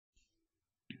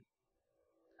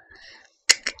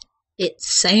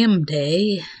It's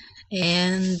Samday,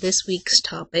 and this week's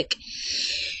topic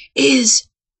is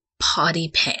potty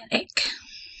panic.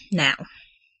 Now,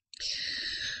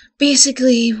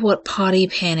 basically, what potty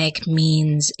panic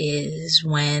means is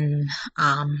when,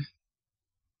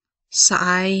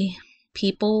 psi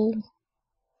people,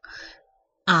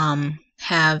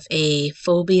 have a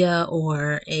phobia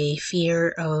or a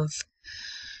fear of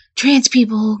trans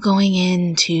people going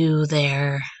into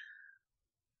their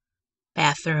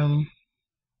bathroom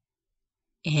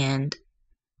and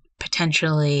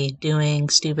potentially doing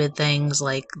stupid things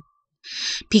like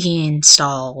peeking in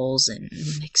stalls and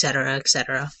etc.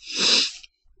 etc.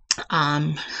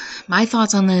 My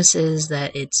thoughts on this is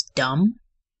that it's dumb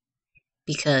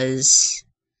because,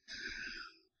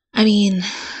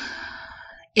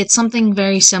 it's something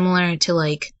very similar to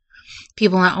like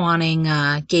people not wanting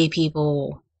gay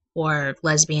people or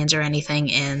lesbians or anything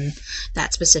in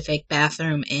that specific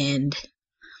bathroom, and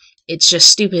it's just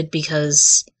stupid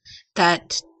because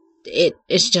it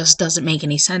just doesn't make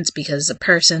any sense because a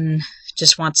person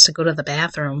just wants to go to the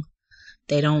bathroom.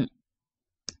 I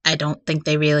don't think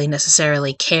they really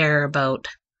necessarily care about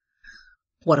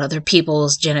what other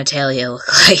people's genitalia look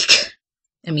like.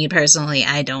 Personally,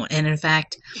 I don't. And in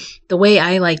fact, the way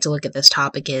I like to look at this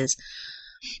topic is,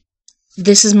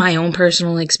 this is my own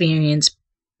personal experience,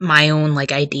 my own,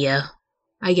 idea,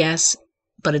 I guess,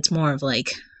 but it's more of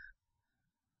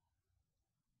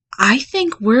I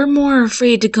think we're more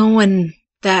afraid to go in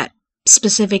that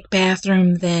specific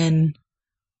bathroom than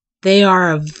they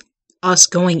are of us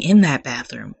going in that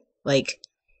bathroom. I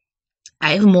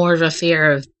have more of a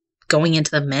fear of going into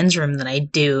the men's room than I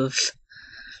do of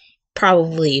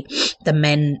probably the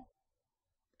men,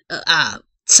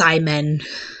 psi men,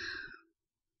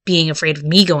 being afraid of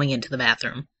me going into the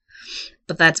bathroom.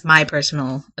 But that's my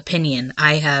personal opinion.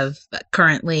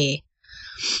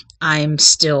 I'm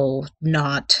still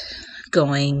not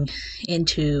going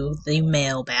into the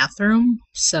male bathroom,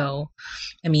 so,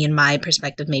 my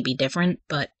perspective may be different,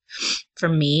 but for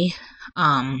me,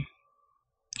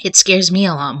 it scares me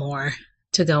a lot more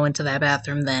to go into that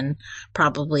bathroom than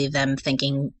probably them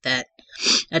thinking that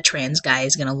a trans guy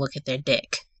is gonna look at their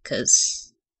dick,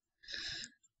 because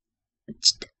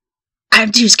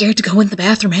I'm too scared to go in the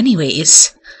bathroom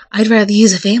anyways. I'd rather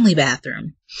use a family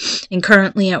bathroom. And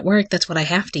currently at work, that's what I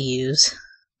have to use.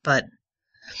 But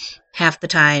half the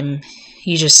time,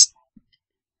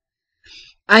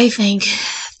 I think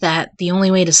that the only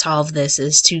way to solve this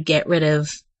is to get rid of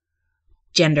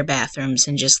gender bathrooms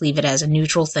and just leave it as a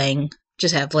neutral thing.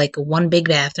 Just have one big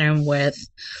bathroom with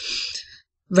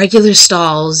regular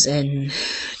stalls and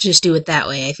just do it that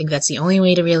way. I think that's the only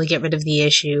way to really get rid of the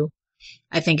issue.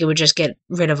 I think it would just get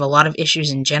rid of a lot of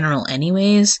issues in general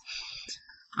anyways.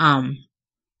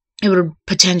 It would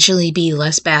potentially be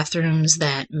less bathrooms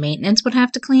that maintenance would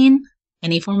have to clean,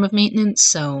 any form of maintenance,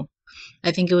 so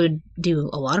I think it would do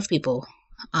a lot of people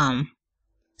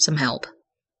some help.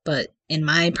 But in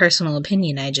my personal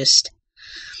opinion, I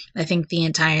think the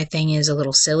entire thing is a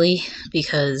little silly,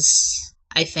 because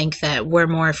I think that we're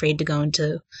more afraid to go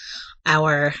into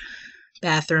our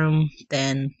bathroom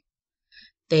than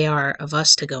they are of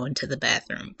us to go into the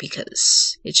bathroom,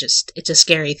 because it's a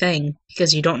scary thing,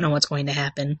 because you don't know what's going to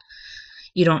happen.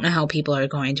 You don't know how people are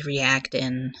going to react,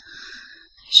 and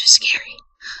it's just scary.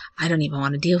 I don't even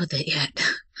want to deal with it yet.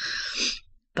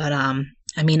 But,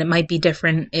 it might be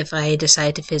different if I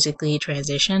decide to physically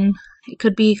transition. It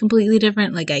could be completely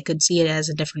different. I could see it as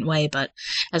a different way, but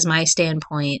as my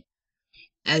standpoint,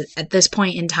 at this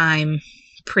point in time,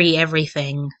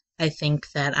 pre-everything, I think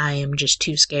that I am just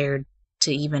too scared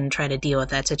to even try to deal with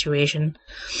that situation.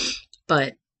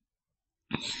 But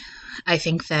I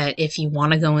think that if you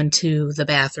want to go into the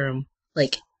bathroom,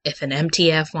 if an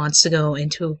MTF wants to go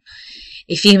into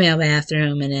a female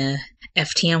bathroom and a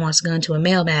FTM wants to go into a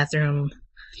male bathroom,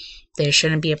 there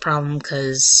shouldn't be a problem,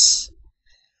 because,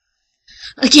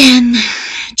 again,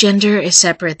 gender is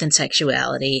separate than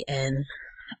sexuality, and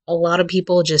a lot of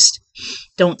people just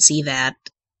don't see that.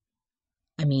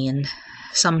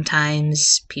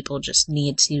 Sometimes people just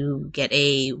need to get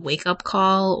a wake-up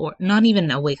call, or not even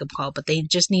a wake-up call, but they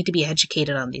just need to be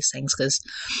educated on these things, because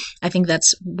I think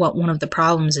that's what one of the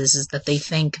problems is that they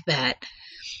think that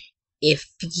if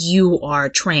you are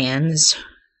trans,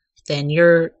 then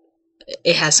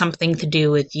it has something to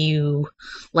do with you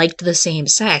liked the same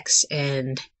sex,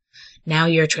 and now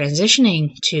you're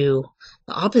transitioning to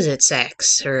the opposite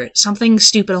sex, or something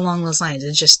stupid along those lines.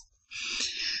 It just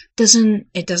doesn't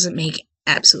make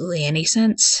absolutely any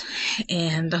sense,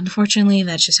 and unfortunately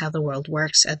that's just how the world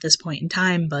works at this point in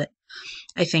time. But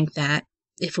I think that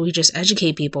if we just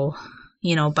educate people,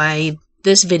 by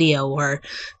this video or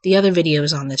the other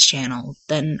videos on this channel,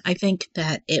 then I think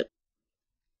that it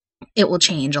will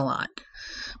change a lot.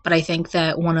 But I think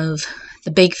that one of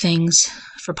the big things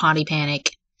for Potty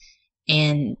Panic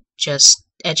and just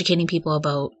educating people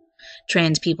about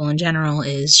trans people in general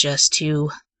is just to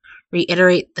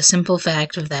reiterate the simple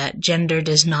fact of that gender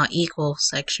does not equal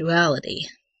sexuality.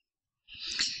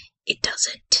 It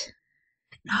doesn't.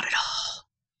 Not at all.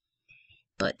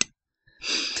 But,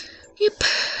 yep.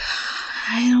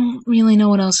 I don't really know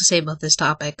what else to say about this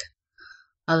topic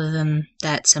other than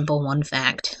that simple one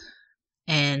fact.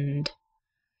 And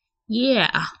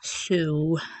yeah,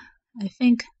 so I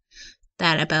think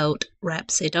that about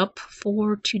wraps it up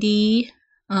for today.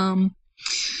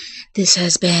 This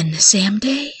has been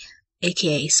Samday,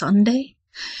 aka Sunday.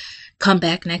 Come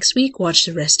back next week, watch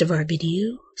the rest of our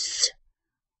videos.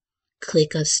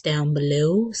 Click us down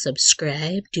below,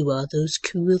 subscribe, do all those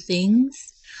cool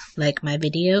things. Like my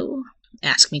video,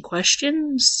 ask me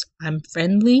questions. I'm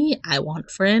friendly, I want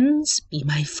friends. Be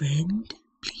my friend,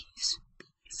 please. Be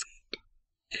my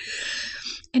friend.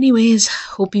 Anyways,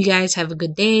 hope you guys have a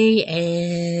good day,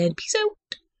 and peace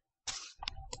out.